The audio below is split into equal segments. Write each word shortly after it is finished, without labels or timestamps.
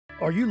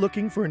Are you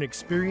looking for an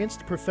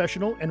experienced,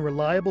 professional, and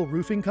reliable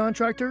roofing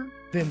contractor?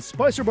 Then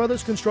Spicer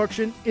Brothers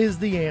Construction is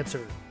the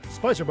answer.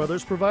 Spicer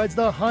Brothers provides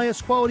the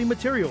highest quality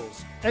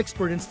materials,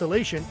 expert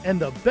installation, and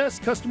the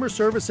best customer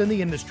service in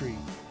the industry.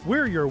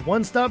 We're your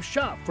one-stop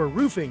shop for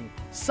roofing,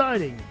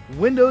 siding,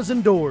 windows,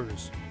 and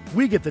doors.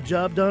 We get the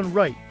job done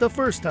right the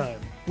first time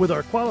with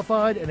our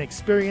qualified and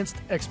experienced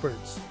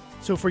experts.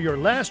 So for your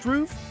last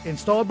roof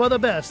installed by the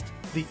best,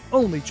 the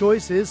only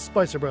choice is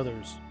Spicer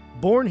Brothers.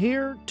 Born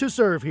here to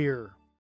serve here.